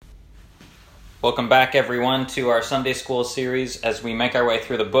Welcome back, everyone, to our Sunday School series as we make our way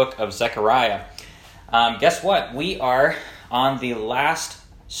through the book of Zechariah. Guess what? We are on the last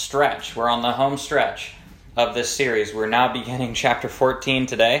stretch. We're on the home stretch of this series. We're now beginning chapter 14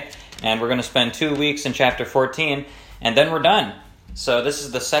 today, and we're going to spend 2 weeks in chapter 14, and then we're done. So this is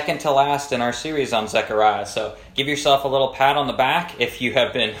the second to last in our series on Zechariah. So give yourself a little pat on the back if you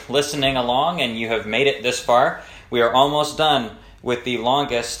have been listening along and you have made it this far. We are almost done with the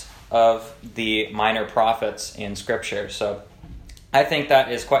longest of the minor prophets in Scripture. So I think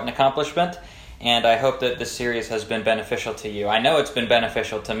that is quite an accomplishment, and I hope that this series has been beneficial to you. I know it's been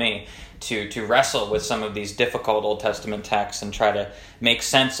beneficial to me to wrestle with some of these difficult Old Testament texts and try to make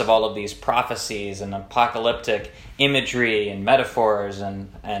sense of all of these prophecies and apocalyptic imagery and metaphors and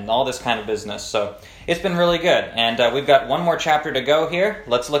all this kind of business. So it's been really good. And we've got one more chapter to go here.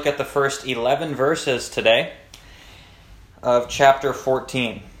 Let's look at the first 11 verses today of chapter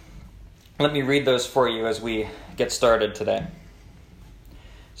 14. Let me read those for you as we get started today.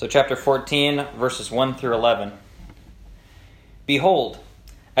 So chapter 14, verses 1 through 11. Behold,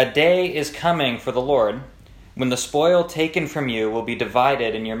 a day is coming for the Lord, when the spoil taken from you will be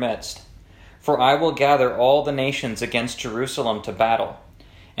divided in your midst. For I will gather all the nations against Jerusalem to battle,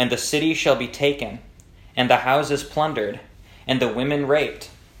 and the city shall be taken, and the houses plundered, and the women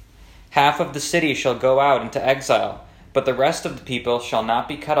raped. Half of the city shall go out into exile, but the rest of the people shall not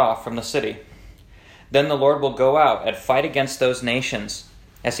be cut off from the city. Then the Lord will go out and fight against those nations,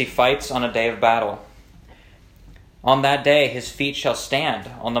 as he fights on a day of battle. On that day his feet shall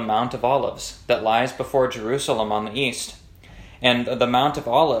stand on the Mount of Olives, that lies before Jerusalem on the east. And the Mount of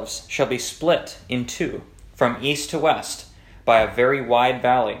Olives shall be split in two, from east to west, by a very wide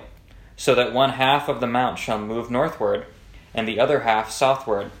valley, so that one half of the mount shall move northward, and the other half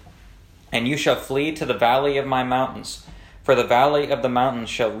southward. And you shall flee to the valley of my mountains, for the valley of the mountains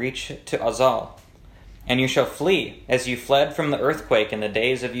shall reach to Azal. And you shall flee as you fled from the earthquake in the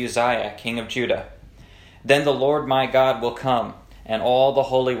days of Uzziah, king of Judah. Then the Lord my God will come, and all the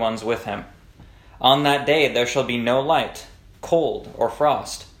holy ones with him. On that day there shall be no light, cold, or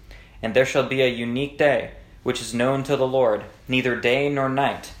frost, and there shall be a unique day, which is known to the Lord, neither day nor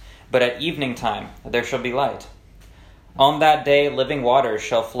night, but at evening time there shall be light. On that day living waters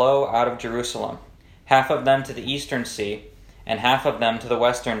shall flow out of Jerusalem, half of them to the eastern sea, and half of them to the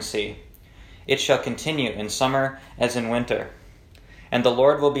western sea. It shall continue in summer as in winter. And the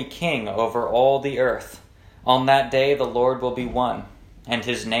Lord will be king over all the earth. On that day the Lord will be one, and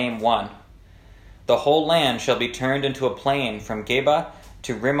his name one. The whole land shall be turned into a plain from Geba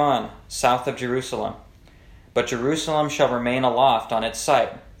to Rimmon, south of Jerusalem. But Jerusalem shall remain aloft on its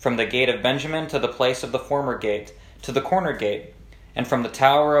site, from the gate of Benjamin to the place of the former gate, to the corner gate, and from the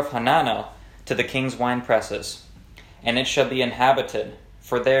tower of Hananel to the king's winepresses. And it shall be inhabited,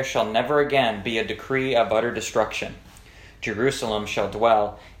 for there shall never again be a decree of utter destruction. Jerusalem shall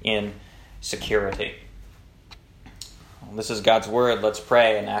dwell in security. Well, this is God's word. Let's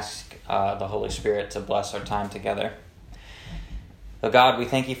pray and ask the Holy Spirit to bless our time together. Oh God, we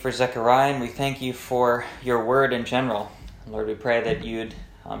thank you for Zechariah, and we thank you for your word in general. Lord, we pray that you'd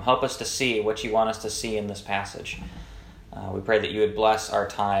help us to see what you want us to see in this passage. We pray that you would bless our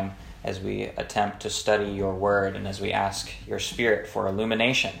time as we attempt to study your word and as we ask your Spirit for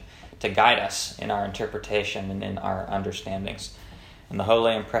illumination to guide us in our interpretation and in our understandings. In the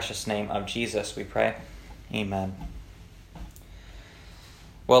holy and precious name of Jesus, we pray. Amen.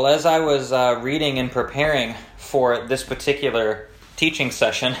 Well, as I was reading and preparing for this particular teaching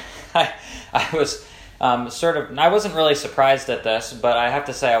session, I was I wasn't really surprised at this, but I have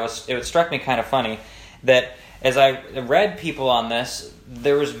to say it struck me kind of funny that as I read people on this,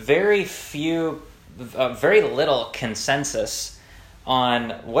 there was very little consensus on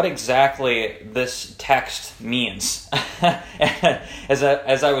what exactly this text means. As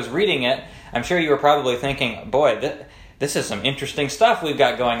I was reading it, I'm sure you were probably thinking, boy, this is some interesting stuff we've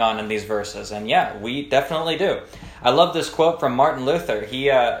got going on in these verses. And yeah, we definitely do. I love this quote from Martin Luther. He,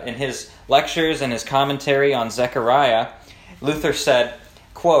 in his lectures and his commentary on Zechariah, Luther said,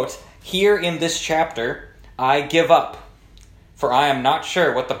 quote, "Here in this chapter, I give up, for I am not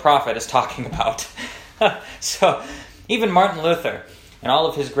sure what the prophet is talking about." So even Martin Luther, in all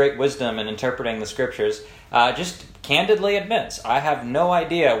of his great wisdom in interpreting the scriptures, just candidly admits, I have no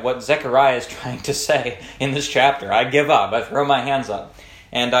idea what Zechariah is trying to say in this chapter. I give up. I throw my hands up.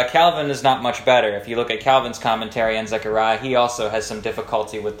 And Calvin is not much better. If you look at Calvin's commentary on Zechariah, he also has some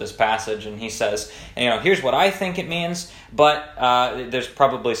difficulty with this passage, and he says, here's what I think it means, but there's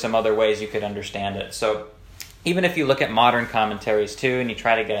probably some other ways you could understand it. So even if you look at modern commentaries too, and you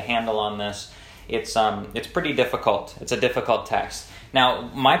try to get a handle on this, it's pretty difficult. It's a difficult text. Now,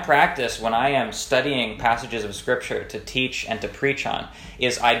 my practice when I am studying passages of Scripture to teach and to preach on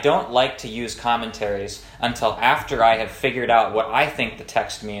is I don't like to use commentaries until after I have figured out what I think the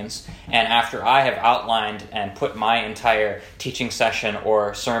text means and after I have outlined and put my entire teaching session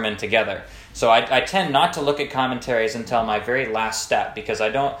or sermon together. So I tend not to look at commentaries until my very last step because I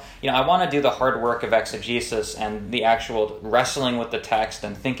want to do the hard work of exegesis and the actual wrestling with the text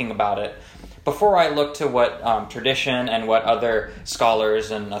and thinking about it before I look to what tradition and what other scholars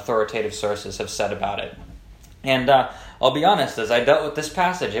and authoritative sources have said about it. And I'll be honest, as I dealt with this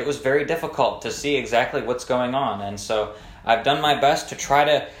passage, it was very difficult to see exactly what's going on. And so I've done my best to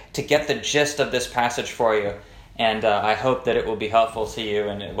try to get the gist of this passage for you. And I hope that it will be helpful to you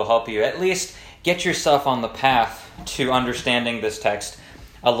and it will help you at least get yourself on the path to understanding this text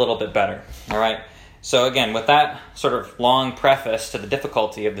a little bit better. All right? So again, with that sort of long preface to the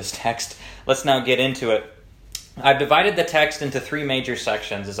difficulty of this text, let's now get into it. I've divided the text into three major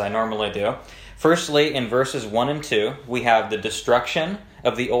sections, as I normally do. Firstly, in verses 1 and 2, we have the destruction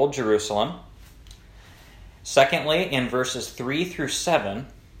of the Old Jerusalem. Secondly, in verses 3 through 7,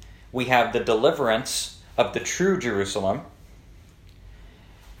 we have the deliverance of the true Jerusalem.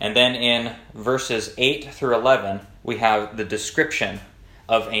 And then in verses 8 through 11, we have the description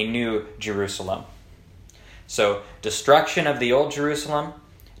of a new Jerusalem. So, destruction of the Old Jerusalem,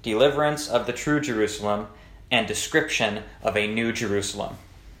 deliverance of the true Jerusalem, and description of a new Jerusalem.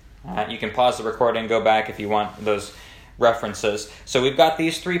 You can pause the recording, go back if you want those references. So we've got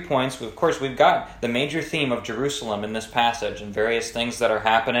these 3 points. Of course, we've got the major theme of Jerusalem in this passage and various things that are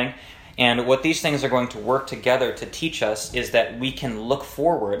happening. And what these things are going to work together to teach us is that we can look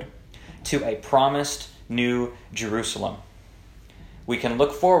forward to a promised new Jerusalem. We can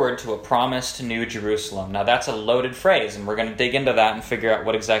look forward to a promised new Jerusalem. Now that's a loaded phrase, and we're going to dig into that and figure out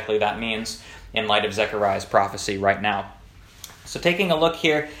what exactly that means in light of Zechariah's prophecy right now. So taking a look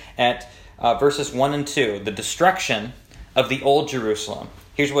here at verses 1 and 2, the destruction of the Old Jerusalem.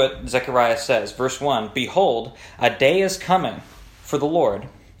 Here's what Zechariah says, verse 1, "Behold, a day is coming for the Lord,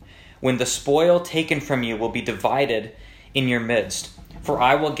 when the spoil taken from you will be divided in your midst. For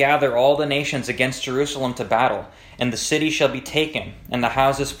I will gather all the nations against Jerusalem to battle, and the city shall be taken, and the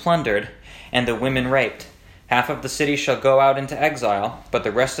houses plundered, and the women raped. Half of the city shall go out into exile, but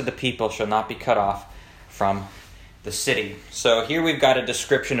the rest of the people shall not be cut off from the city." So here we've got a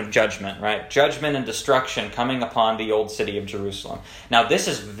description of judgment, right? Judgment and destruction coming upon the old city of Jerusalem. Now this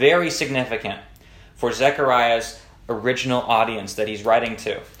is very significant for Zechariah's original audience that he's writing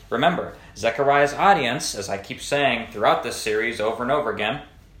to. Remember, Zechariah's audience, as I keep saying throughout this series over and over again,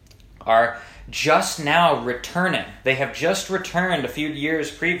 are just now returning. They have just returned a few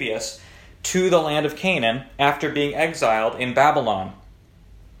years previous to the land of Canaan after being exiled in Babylon.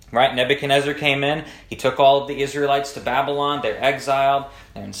 Right? Nebuchadnezzar came in, he took all of the Israelites to Babylon, they're exiled,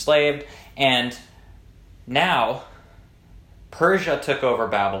 they're enslaved, and now Persia took over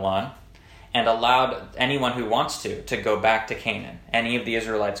Babylon and allowed anyone who wants to go back to Canaan. Any of the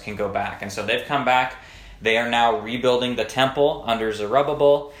Israelites can go back. And so they've come back. They are now rebuilding the temple under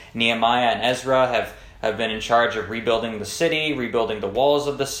Zerubbabel. Nehemiah and Ezra have been in charge of rebuilding the city, rebuilding the walls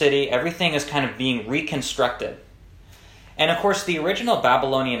of the city. Everything is kind of being reconstructed. And of course, the original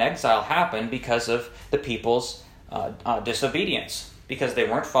Babylonian exile happened because of the people's disobedience. Because they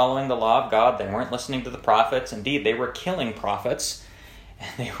weren't following the law of God. They weren't listening to the prophets. Indeed, they were killing prophets.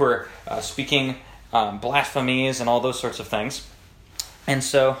 They were speaking blasphemies and all those sorts of things. And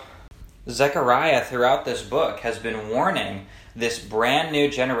so Zechariah throughout this book has been warning this brand new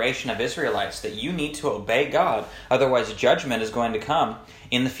generation of Israelites that you need to obey God, otherwise judgment is going to come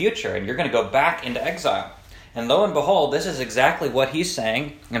in the future and you're going to go back into exile. And lo and behold, this is exactly what he's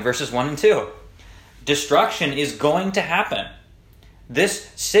saying in verses 1 and 2. Destruction is going to happen.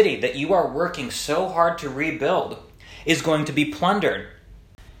 This city that you are working so hard to rebuild is going to be plundered.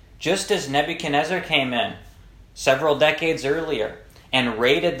 Just as Nebuchadnezzar came in several decades earlier and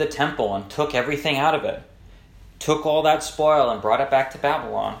raided the temple and took everything out of it, took all that spoil and brought it back to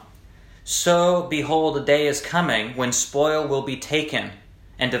Babylon, so behold, a day is coming when spoil will be taken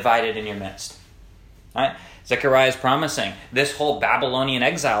and divided in your midst. Right? Zechariah is promising this whole Babylonian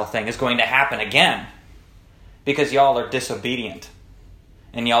exile thing is going to happen again because y'all are disobedient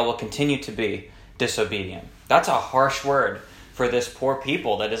and y'all will continue to be disobedient. That's a harsh word for this poor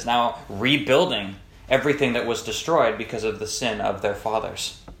people that is now rebuilding everything that was destroyed because of the sin of their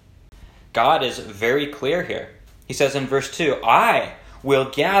fathers. God is very clear here. He says in verse 2, "I will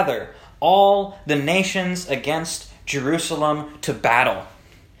gather all the nations against Jerusalem to battle,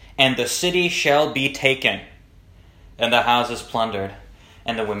 and the city shall be taken, and the houses plundered,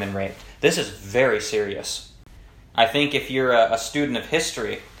 and the women raped." This is very serious. I think if you're a student of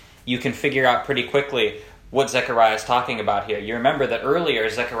history, you can figure out pretty quickly what Zechariah is talking about here. You remember that earlier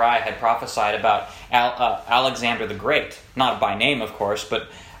Zechariah had prophesied about Alexander the Great, not by name, of course, but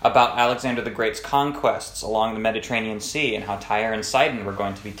about Alexander the Great's conquests along the Mediterranean Sea and how Tyre and Sidon were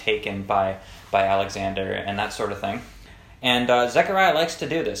going to be taken by Alexander and that sort of thing. And Zechariah likes to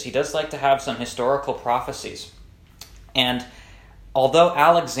do this. He does like to have some historical prophecies. And although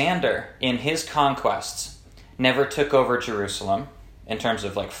Alexander, in his conquests, never took over Jerusalem, in terms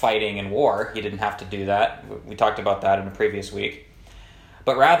of like fighting and war, he didn't have to do that. We talked about that in a previous week.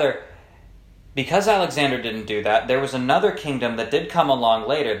 But rather, because Alexander didn't do that, there was another kingdom that did come along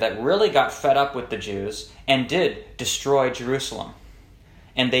later that really got fed up with the Jews and did destroy Jerusalem.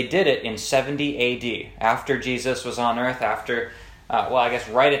 And they did it in 70 AD, after Jesus was on earth, after,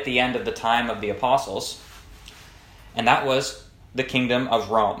 right at the end of the time of the apostles. And that was the kingdom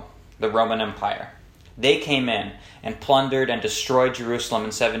of Rome, the Roman Empire. They came in and plundered and destroyed Jerusalem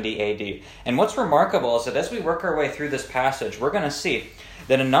in 70 AD. And what's remarkable is that as we work our way through this passage, we're going to see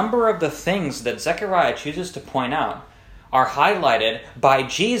that a number of the things that Zechariah chooses to point out are highlighted by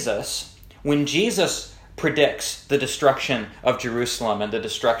Jesus when Jesus predicts the destruction of Jerusalem and the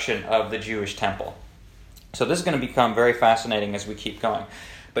destruction of the Jewish temple. So this is going to become very fascinating as we keep going.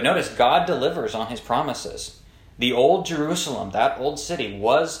 But notice, God delivers on his promises. The old Jerusalem, that old city,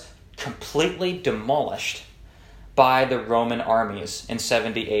 was completely demolished by the Roman armies in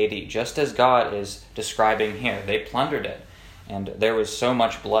 70 AD, just as God is describing here. They plundered it, and there was so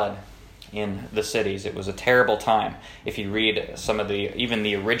much blood in the cities. It was a terrible time if you read some of even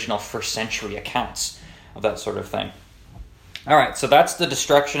the original first century accounts of that sort of thing. All right, so that's the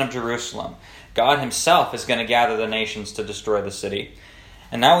destruction of Jerusalem. God himself is going to gather the nations to destroy the city.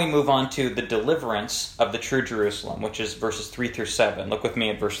 And now we move on to the deliverance of the true Jerusalem, which is verses 3 through 7. Look with me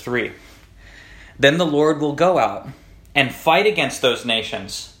at verse 3. Then the Lord will go out and fight against those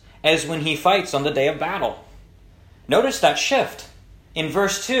nations, as when he fights on the day of battle. Notice that shift. In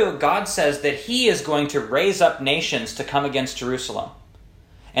verse 2, God says that he is going to raise up nations to come against Jerusalem.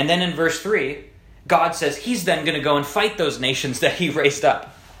 And then in verse 3, God says he's then going to go and fight those nations that he raised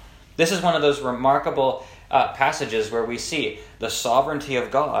up. This is one of those remarkable passages where we see the sovereignty of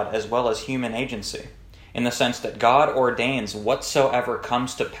God as well as human agency, in the sense that God ordains whatsoever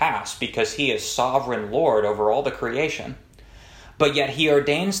comes to pass because he is sovereign Lord over all the creation. But yet he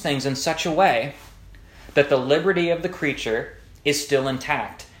ordains things in such a way that the liberty of the creature is still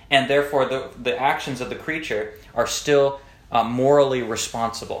intact, and therefore the actions of the creature are still morally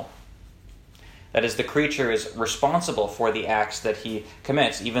responsible. That is, the creature is responsible for the acts that he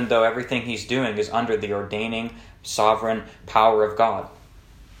commits, even though everything he's doing is under the ordaining, sovereign power of God.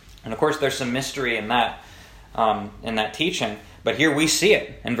 And of course, there's some mystery in that teaching, but here we see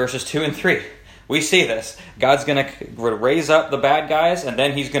it in verses 2 and 3. We see this. God's going to raise up the bad guys, and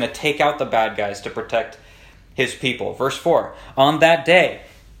then he's going to take out the bad guys to protect his people. Verse 4, on that day,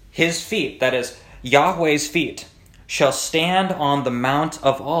 his feet, that is, Yahweh's feet, shall stand on the Mount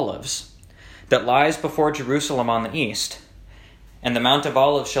of Olives, that lies before Jerusalem on the east. And the Mount of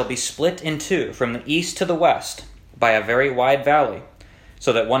Olives shall be split in two from the east to the west by a very wide valley,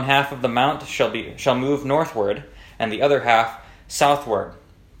 so that one half of the mount shall move northward, and the other half southward.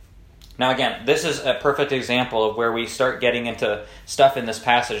 Now again, this is a perfect example of where we start getting into stuff in this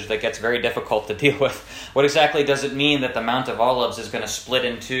passage that gets very difficult to deal with. What exactly does it mean that the Mount of Olives is going to split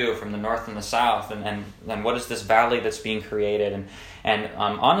in two from the north and the south? And what is this valley that's being created? And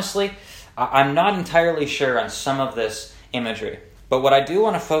honestly, I'm not entirely sure on some of this imagery. But what I do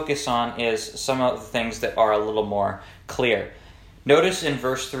want to focus on is some of the things that are a little more clear. Notice in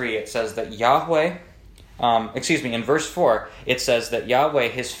verse 3 it says that in verse 4 it says that Yahweh,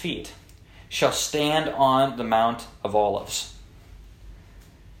 his feet, shall stand on the Mount of Olives.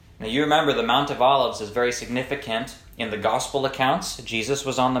 Now you remember the Mount of Olives is very significant in the gospel accounts. Jesus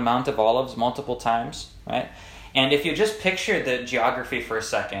was on the Mount of Olives multiple times, right? And if you just picture the geography for a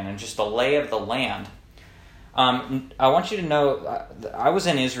second and just the lay of the land, I want you to know, I was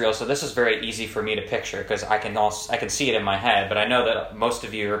in Israel, so this is very easy for me to picture because I can see it in my head, but I know that most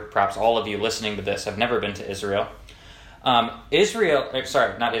of you, or perhaps all of you listening to this, have never been to Israel.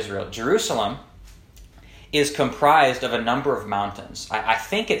 Jerusalem is comprised of a number of mountains. I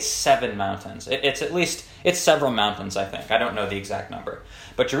think it's 7 mountains. It's several mountains, I think. I don't know the exact number.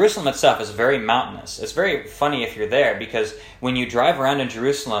 But Jerusalem itself is very mountainous. It's very funny if you're there because when you drive around in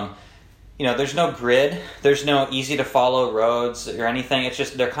Jerusalem, there's no grid, there's no easy to follow roads or anything. It's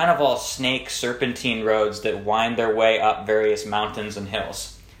just, they're kind of all snake serpentine roads that wind their way up various mountains and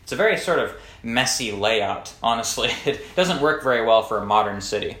hills. It's a very sort of messy layout, honestly. It doesn't work very well for a modern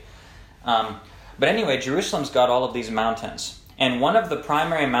city. But anyway, Jerusalem's got all of these mountains. And one of the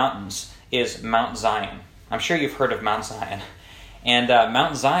primary mountains is Mount Zion. I'm sure you've heard of Mount Zion. And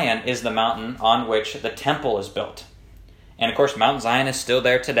Mount Zion is the mountain on which the temple is built. And of course, Mount Zion is still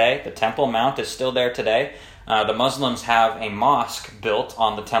there today. The Temple Mount is still there today. The Muslims have a mosque built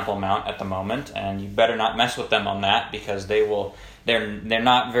on the Temple Mount at the moment, and you better not mess with them on that because they're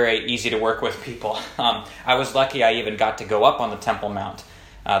not very easy to work with people. I was lucky I even got to go up on the Temple Mount.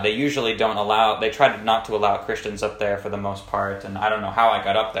 They usually they try not to allow Christians up there for the most part, and I don't know how I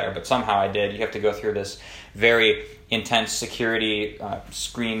got up there, but somehow I did. You have to go through this very intense security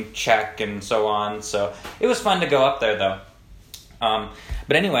screen check and so on, so it was fun to go up there though.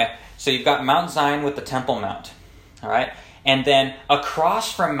 But anyway, so you've got Mount Zion with the Temple Mount, all right? And then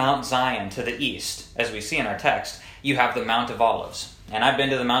across from Mount Zion to the east, as we see in our text, you have the Mount of Olives. And I've been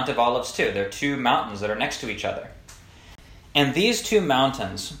to the Mount of Olives too. They're two mountains that are next to each other. And these two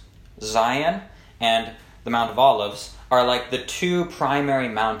mountains, Zion and the Mount of Olives, are like the two primary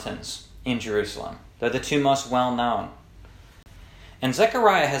mountains in Jerusalem. They're the two most well-known. And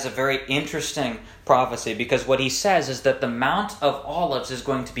Zechariah has a very interesting prophecy because what he says is that the Mount of Olives is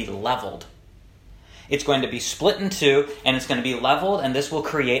going to be leveled. It's going to be split in two, and it's going to be leveled, and this will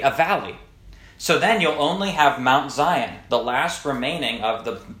create a valley. So then you'll only have Mount Zion, the last remaining of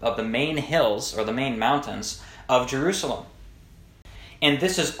the main hills, or the main mountains of Jerusalem. And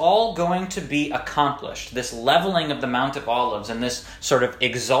this is all going to be accomplished, this leveling of the Mount of Olives and this sort of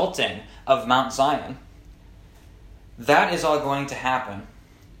exalting of Mount Zion. That is all going to happen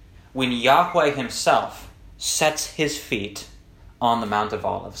when Yahweh himself sets his feet on the Mount of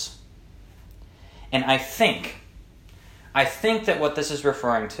Olives. And I think that what this is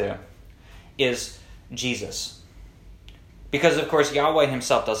referring to is Jesus. Because, of course, Yahweh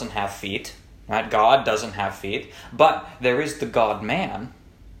himself doesn't have feet. Right? God doesn't have feet. But there is the God-man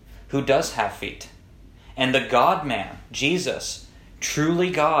who does have feet. And the God-man, Jesus,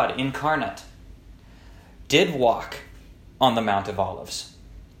 truly God incarnate, did walk on the Mount of Olives.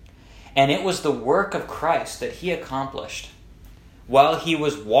 And it was the work of Christ that he accomplished while he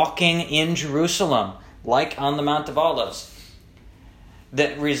was walking in Jerusalem, like on the Mount of Olives,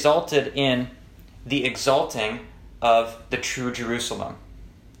 that resulted in the exalting of the true Jerusalem,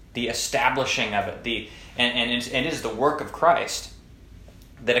 the establishing of it, and it is the work of Christ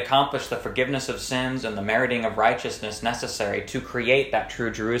that accomplished the forgiveness of sins and the meriting of righteousness necessary to create that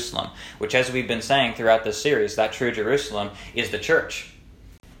true Jerusalem, which, as we've been saying throughout this series, that true Jerusalem is the church.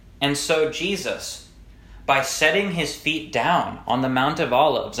 And so Jesus, by setting his feet down on the Mount of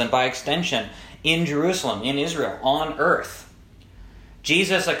Olives, and by extension in Jerusalem, in Israel, on earth,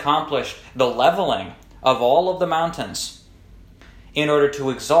 Jesus accomplished the leveling of all of the mountains in order to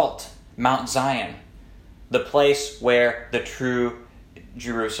exalt Mount Zion, the place where the true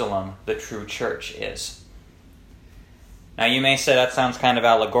Jerusalem, the true church, is. Now you may say that sounds kind of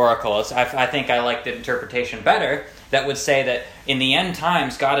allegorical. I think I like the interpretation better that would say that in the end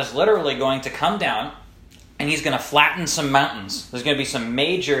times, God is literally going to come down and he's going to flatten some mountains. There's going to be some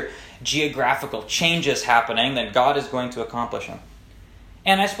major geographical changes happening that God is going to accomplish them.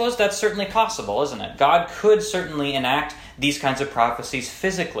 And I suppose that's certainly possible, isn't it? God could certainly enact these kinds of prophecies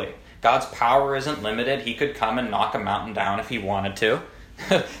physically. God's power isn't limited. He could come and knock a mountain down if he wanted to.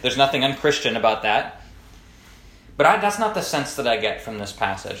 There's nothing unchristian about that. But that's not the sense that I get from this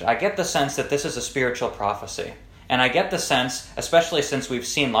passage. I get the sense that this is a spiritual prophecy. And I get the sense, especially since we've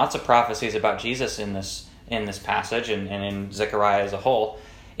seen lots of prophecies about Jesus in this passage and in Zechariah as a whole,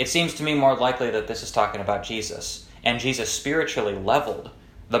 it seems to me more likely that this is talking about Jesus. And Jesus spiritually leveled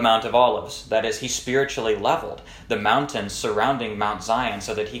the Mount of Olives. That is, he spiritually leveled the mountains surrounding Mount Zion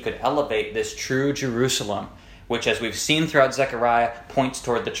so that he could elevate this true Jerusalem, which, as we've seen throughout Zechariah, points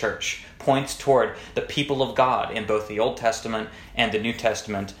toward the church, points toward the people of God in both the Old Testament and the New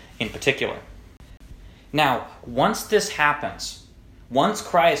Testament in particular. Now, once this happens, once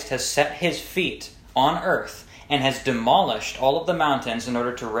Christ has set his feet on earth and has demolished all of the mountains in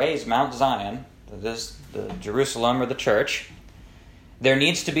order to raise Mount Zion, that is the Jerusalem or the church, there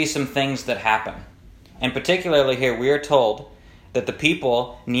needs to be some things that happen. And particularly here, we are told that the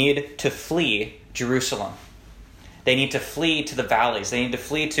people need to flee Jerusalem. They need to flee to the valleys. They need to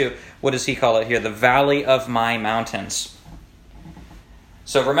flee to, what does he call it here? The valley of my mountains.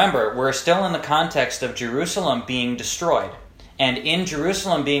 So remember, we're still in the context of Jerusalem being destroyed. And in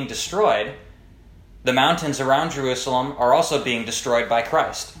Jerusalem being destroyed, the mountains around Jerusalem are also being destroyed by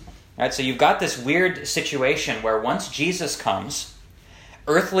Christ. Right? So you've got this weird situation where once Jesus comes,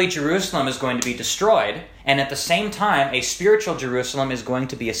 earthly Jerusalem is going to be destroyed, and at the same time, a spiritual Jerusalem is going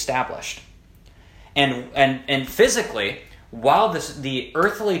to be established. And physically, while the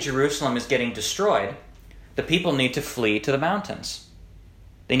earthly Jerusalem is getting destroyed, the people need to flee to the mountains.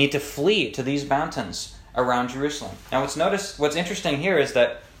 They need to flee to these mountains around Jerusalem. Now what's interesting here is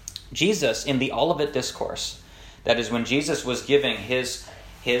that Jesus, in the Olivet Discourse, that is when Jesus was giving his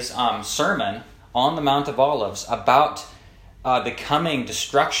sermon on the Mount of Olives about the coming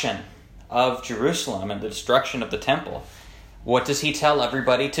destruction of Jerusalem and the destruction of the temple, what does he tell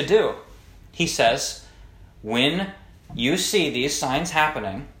everybody to do? He says, when you see these signs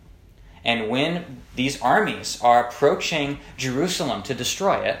happening, and when these armies are approaching Jerusalem to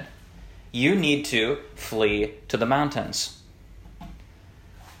destroy it, you need to flee to the mountains.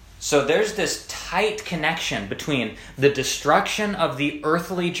 So there's this tight connection between the destruction of the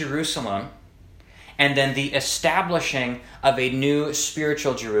earthly Jerusalem and then the establishing of a new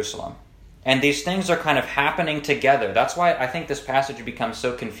spiritual Jerusalem. And these things are kind of happening together. That's why I think this passage becomes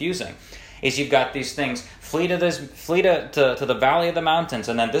so confusing. Is you've got these things, flee to the valley of the mountains,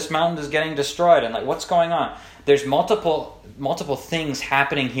 and then this mountain is getting destroyed, and like, what's going on? There's multiple things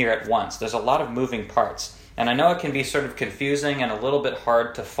happening here at once. There's a lot of moving parts. And I know it can be sort of confusing and a little bit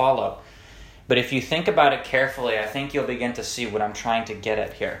hard to follow. But if you think about it carefully, I think you'll begin to see what I'm trying to get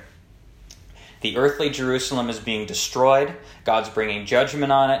at here. The earthly Jerusalem is being destroyed. God's bringing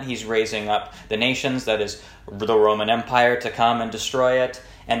judgment on it. He's raising up the nations, that is the Roman Empire, to come and destroy it.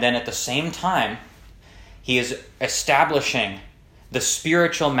 And then at the same time, he is establishing the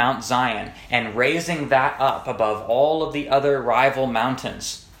spiritual Mount Zion and raising that up above all of the other rival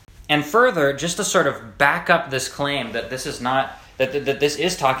mountains. And further, just to sort of back up this claim that this is not, that this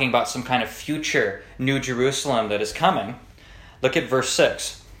is talking about some kind of future New Jerusalem that is coming, look at verse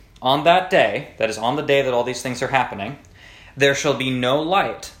 6. On that day, that is on the day that all these things are happening, there shall be no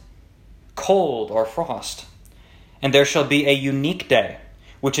light, cold, or frost. And there shall be a unique day,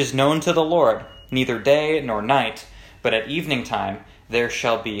 which is known to the Lord, neither day nor night, but at evening time there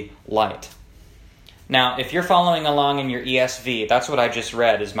shall be light. Now, if you're following along in your ESV, that's what I just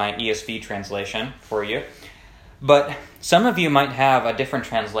read is my ESV translation for you. But some of you might have a different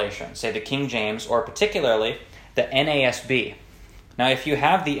translation, say the King James, or particularly the NASB. Now, if you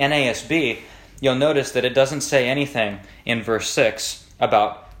have the NASB, you'll notice that it doesn't say anything in verse 6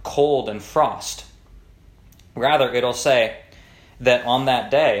 about cold and frost. Rather, it'll say that on that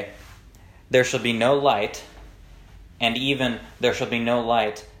day there shall be no light, and even there shall be no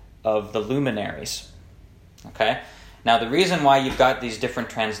light of the luminaries. Okay? Now, the reason why you've got these different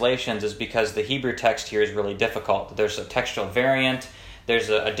translations is because the Hebrew text here is really difficult. There's a textual variant. There's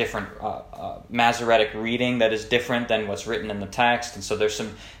a different Masoretic reading that is different than what's written in the text. And so there's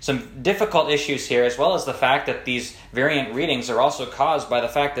some difficult issues here, as well as the fact that these variant readings are also caused by the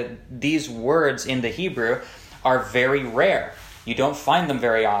fact that these words in the Hebrew are very rare. You don't find them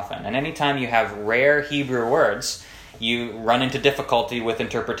very often. And anytime you have rare Hebrew words, you run into difficulty with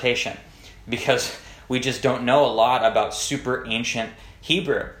interpretation, because we just don't know a lot about super ancient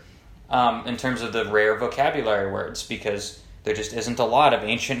Hebrew in terms of the rare vocabulary words, because there just isn't a lot of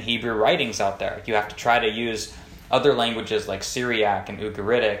ancient Hebrew writings out there. You have to try to use other languages like Syriac and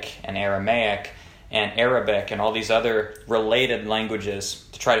Ugaritic and Aramaic and Arabic and all these other related languages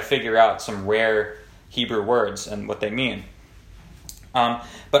to try to figure out some rare Hebrew words and what they mean. But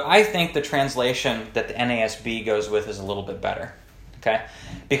I think the translation that the NASB goes with is a little bit better. Okay?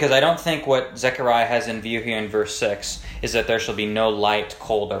 Because I don't think what Zechariah has in view here in verse 6 is that there shall be no light,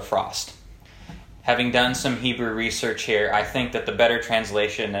 cold, or frost. Having done some Hebrew research here, I think that the better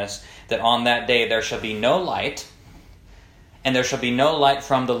translation is that on that day there shall be no light, and there shall be no light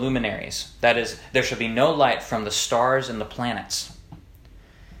from the luminaries. That is, there shall be no light from the stars and the planets.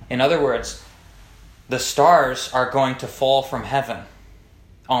 In other words, the stars are going to fall from heaven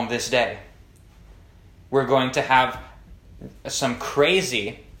on this day. We're going to have some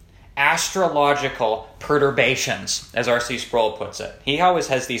crazy astrological perturbations, as R.C. Sproul puts it. He always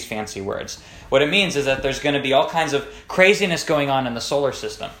has these fancy words. What it means is that there's going to be all kinds of craziness going on in the solar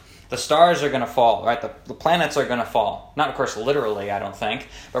system. The stars are going to fall, right? The planets are going to fall. Not, of course, literally, I don't think,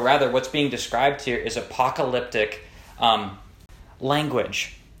 but rather what's being described here is apocalyptic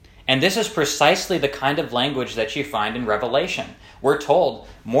language. And this is precisely the kind of language that you find in Revelation. We're told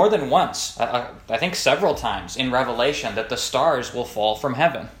more than once, I think several times in Revelation, that the stars will fall from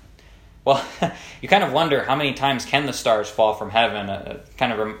heaven. Well, you kind of wonder how many times can the stars fall from heaven. It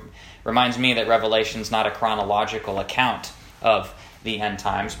kind of reminds me that Revelation's not a chronological account of the end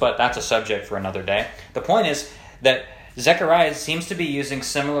times, but that's a subject for another day. The point is that Zechariah seems to be using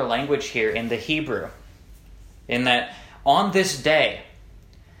similar language here in the Hebrew, in that on this day,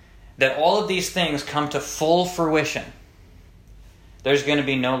 that all of these things come to full fruition. There's going to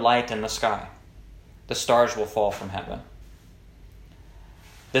be no light in the sky. The stars will fall from heaven.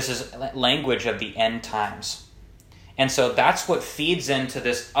 This is language of the end times. And so that's what feeds into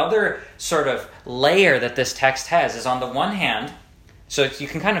this other sort of layer that this text has, is on the one hand, so you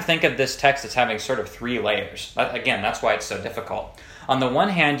can kind of think of this text as having sort of three layers. Again, that's why it's so difficult. On the one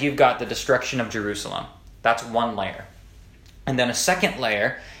hand, you've got the destruction of Jerusalem. That's one layer. And then a second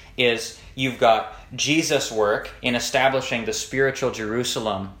layer is you've got Jesus' work in establishing the spiritual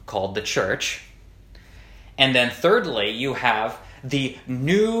Jerusalem called the church. And then thirdly, you have the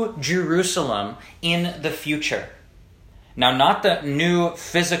new Jerusalem in the future. Now, not the new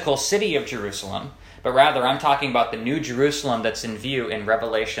physical city of Jerusalem, but rather I'm talking about the new Jerusalem that's in view in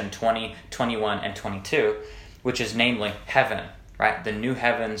Revelation 20, 21, and 22, which is namely heaven, right? The new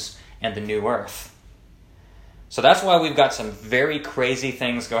heavens and the new earth. So that's why we've got some very crazy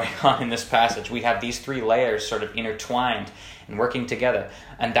things going on in this passage. We have these three layers sort of intertwined and working together.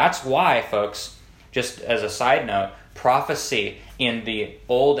 And that's why, folks, just as a side note, prophecy in the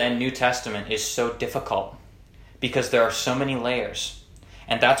Old and New Testament is so difficult because there are so many layers.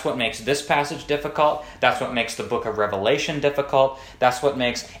 And that's what makes this passage difficult. That's what makes the book of Revelation difficult. That's what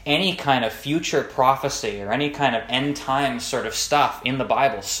makes any kind of future prophecy or any kind of end time sort of stuff in the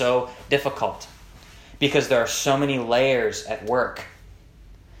Bible so difficult. Because there are so many layers at work.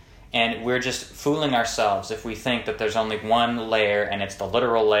 And we're just fooling ourselves if we think that there's only one layer and it's the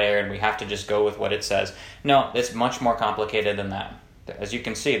literal layer and we have to just go with what it says. No, it's much more complicated than that. As you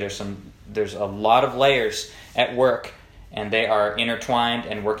can see, there's a lot of layers at work, and they are intertwined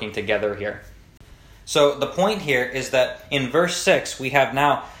and working together here. So the point here is that in verse 6, we have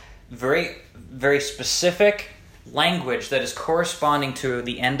now very, very specific language that is corresponding to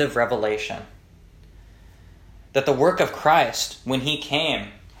the end of Revelation. That the work of Christ, when he came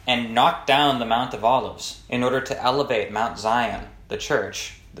and knocked down the Mount of Olives in order to elevate Mount Zion, the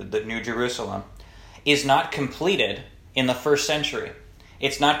church, the New Jerusalem, is not completed in the first century.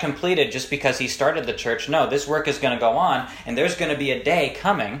 It's not completed just because he started the church. No, this work is going to go on, and there's going to be a day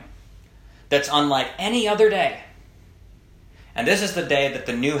coming that's unlike any other day. And this is the day that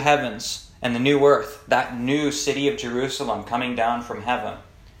the new heavens and the new earth, that new city of Jerusalem coming down from heaven,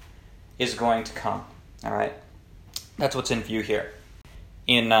 is going to come. All right? That's what's in view here.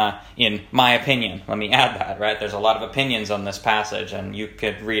 In my opinion, let me add that, right? There's a lot of opinions on this passage, and you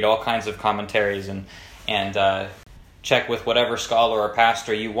could read all kinds of commentaries and check with whatever scholar or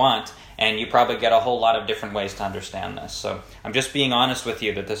pastor you want, and you probably get a whole lot of different ways to understand this. So I'm just being honest with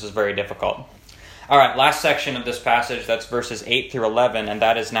you that this is very difficult. All right, last section of this passage, that's verses 8 through 11, and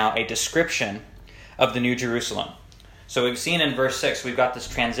that is now a description of the New Jerusalem. So we've seen in verse 6, we've got this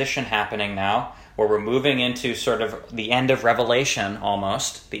transition happening now, where we're moving into sort of the end of Revelation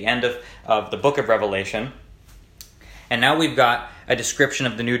almost, the end of the book of Revelation. And now we've got a description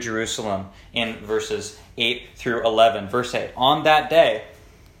of the New Jerusalem in verses 8 through 11. Verse 8, on that day,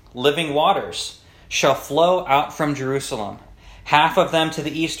 living waters shall flow out from Jerusalem, half of them to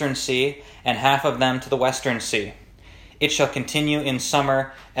the eastern sea, and half of them to the western sea. It shall continue in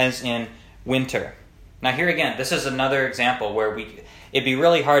summer as in winter. Now here again, this is another example where it'd be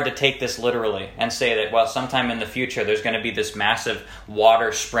really hard to take this literally and say that, well, sometime in the future there's going to be this massive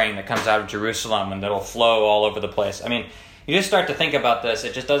water spring that comes out of Jerusalem and that'll flow all over the place. I mean, you just start to think about this,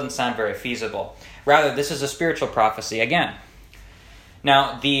 it just doesn't sound very feasible. Rather, this is a spiritual prophecy again.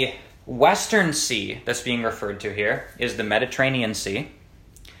 Now, the western sea that's being referred to here is the Mediterranean Sea,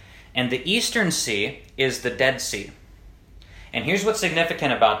 and the eastern sea is the Dead Sea. And here's what's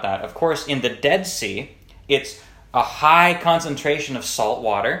significant about that. Of course, in the Dead Sea, it's a high concentration of salt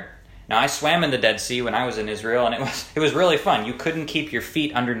water. Now, I swam in the Dead Sea when I was in Israel, and it was really fun. You couldn't keep your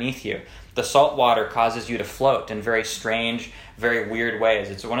feet underneath you. The salt water causes you to float in very strange, very weird ways.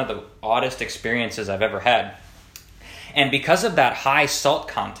 It's one of the oddest experiences I've ever had. And because of that high salt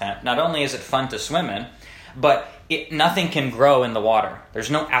content, not only is it fun to swim in, but nothing can grow in the water.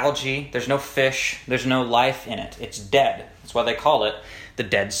 There's no algae, there's no fish, there's no life in it. It's dead. That's why they call it the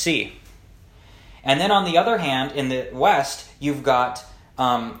Dead Sea. And then on the other hand, in the west, you've got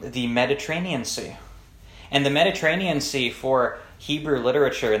the Mediterranean Sea. And the Mediterranean Sea for Hebrew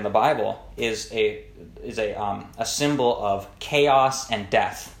literature in the Bible is a symbol of chaos and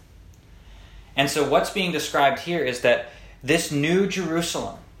death. And so what's being described here is that this new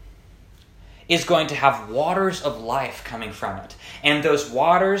Jerusalem is going to have waters of life coming from it. And those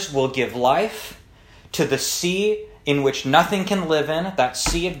waters will give life to the sea in which nothing can live in, that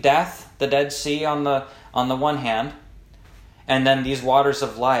sea of death, the Dead Sea on the one hand, and then these waters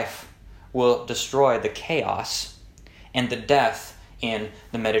of life will destroy the chaos and the death in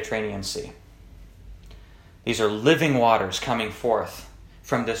the Mediterranean Sea. These are living waters coming forth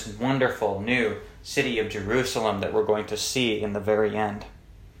from this wonderful new city of Jerusalem that we're going to see in the very end.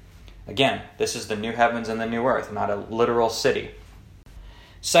 Again, this is the new heavens and the new earth, not a literal city.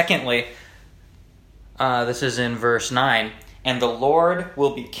 Secondly, this is in verse 9, and the Lord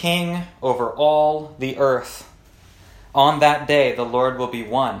will be king over all the earth. On that day, the Lord will be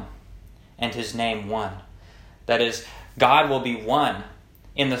one, and his name one. That is, God will be one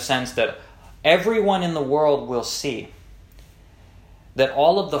in the sense that everyone in the world will see that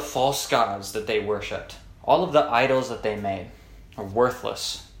all of the false gods that they worshipped, all of the idols that they made, are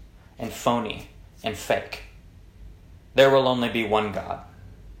worthless and phony and fake. There will only be one God.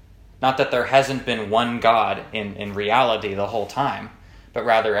 Not that there hasn't been one God in reality the whole time, but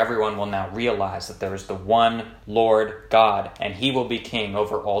rather everyone will now realize that there is the one Lord God, and he will be king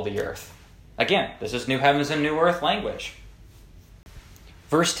over all the earth. Again, this is new heavens and new earth language.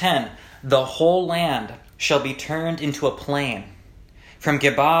 Verse 10, the whole land shall be turned into a plain, from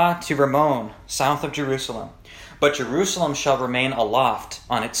Geba to Ramon, south of Jerusalem. But Jerusalem shall remain aloft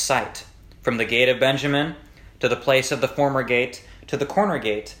on its site, from the gate of Benjamin to the place of the former gate to the corner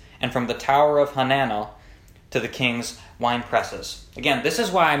gate, and from the tower of Hananel to the king's wine presses. Again, this is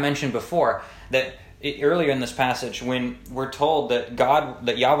why I mentioned before that earlier in this passage, when we're told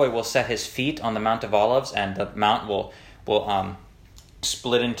that Yahweh will set his feet on the Mount of Olives and the mount will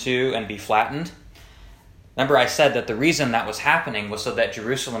split in two and be flattened. Remember, I said that the reason that was happening was so that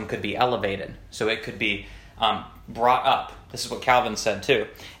Jerusalem could be elevated, so it could be brought up. This is what Calvin said too.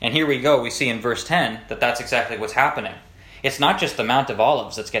 And here we go, we see in verse 10 that that's exactly what's happening. It's not just the Mount of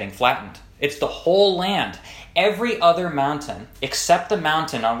Olives that's getting flattened. It's the whole land. Every other mountain, except the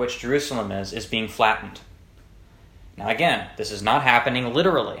mountain on which Jerusalem is being flattened. Now again, this is not happening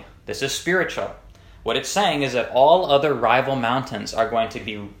literally. This is spiritual. What it's saying is that all other rival mountains are going to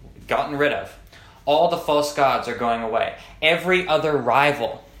be gotten rid of. All the false gods are going away. Every other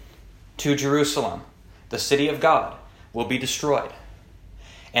rival to Jerusalem, the city of God, will be destroyed.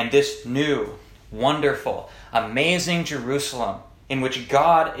 And this new, wonderful, amazing Jerusalem, in which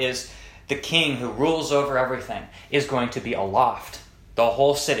God is the king who rules over everything, is going to be aloft, the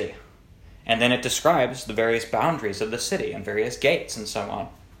whole city. And then it describes the various boundaries of the city and various gates and so on.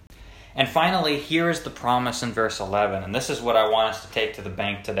 And finally, here is the promise in verse 11, and this is what I want us to take to the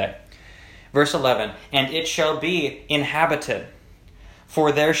bank today. Verse 11, and it shall be inhabited,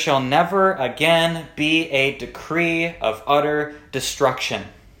 for there shall never again be a decree of utter destruction.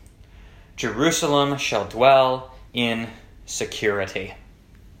 Jerusalem shall dwell in security.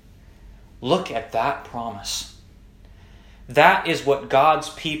 Look at that promise. That is what God's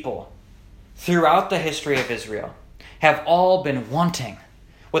people, throughout the history of Israel, have all been wanting,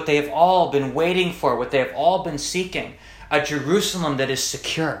 what they have all been waiting for, what they have all been seeking, a Jerusalem that is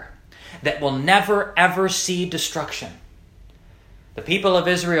secure, that will never ever see destruction. The people of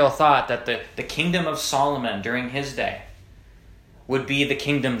Israel thought that the kingdom of Solomon during his day would be the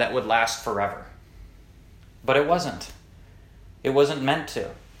kingdom that would last forever. But it wasn't. It wasn't meant to.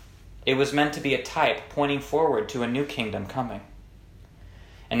 It was meant to be a type pointing forward to a new kingdom coming.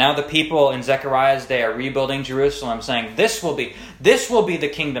 And now the people in Zechariah's day are rebuilding Jerusalem, saying, this will be the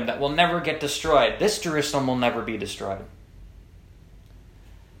kingdom that will never get destroyed. This Jerusalem will never be destroyed.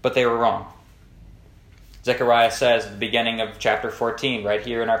 But they were wrong. Zechariah says at the beginning of chapter 14, right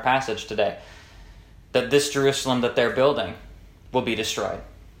here in our passage today, that this Jerusalem that they're building will be destroyed.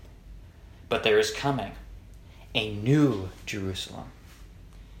 But there is coming a new Jerusalem.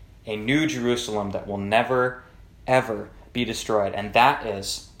 A new Jerusalem that will never, ever be destroyed. And that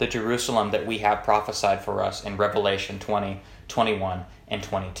is the Jerusalem that we have prophesied for us in Revelation 20, 21, and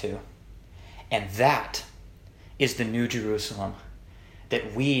 22. And that is the new Jerusalem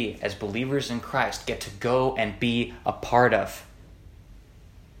that we, as believers in Christ, get to go and be a part of.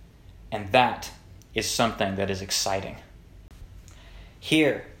 And that is something that is exciting.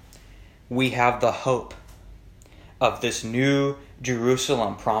 Here, we have the hope of this new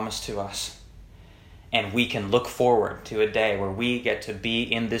Jerusalem promised to us. And we can look forward to a day where we get to be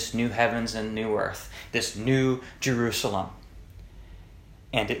in this new heavens and new earth, this new Jerusalem.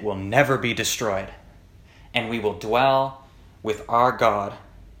 And it will never be destroyed. And we will dwell with our God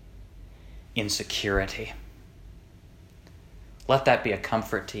in security. Let that be a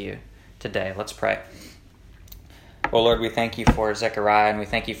comfort to you today. Let's pray. Oh Lord, we thank you for Zechariah and we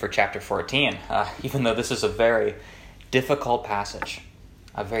thank you for chapter 14. Even though this is a very difficult passage,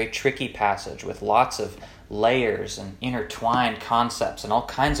 a very tricky passage with lots of layers and intertwined concepts and all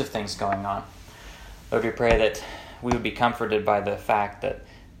kinds of things going on. Lord, we pray that we would be comforted by the fact that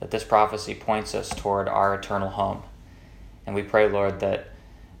this prophecy points us toward our eternal home. And we pray, Lord, that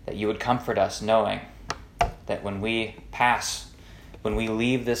you would comfort us knowing that when we pass, when we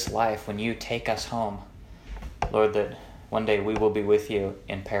leave this life, when you take us home, Lord, that one day we will be with you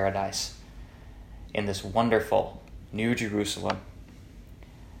in paradise, in this wonderful New Jerusalem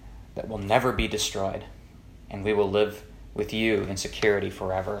that will never be destroyed, and we will live with you in security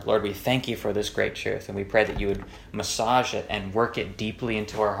forever. Lord, we thank you for this great truth, and we pray that you would massage it and work it deeply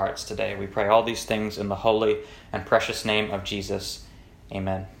into our hearts today. We pray all these things in the holy and precious name of Jesus.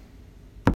 Amen.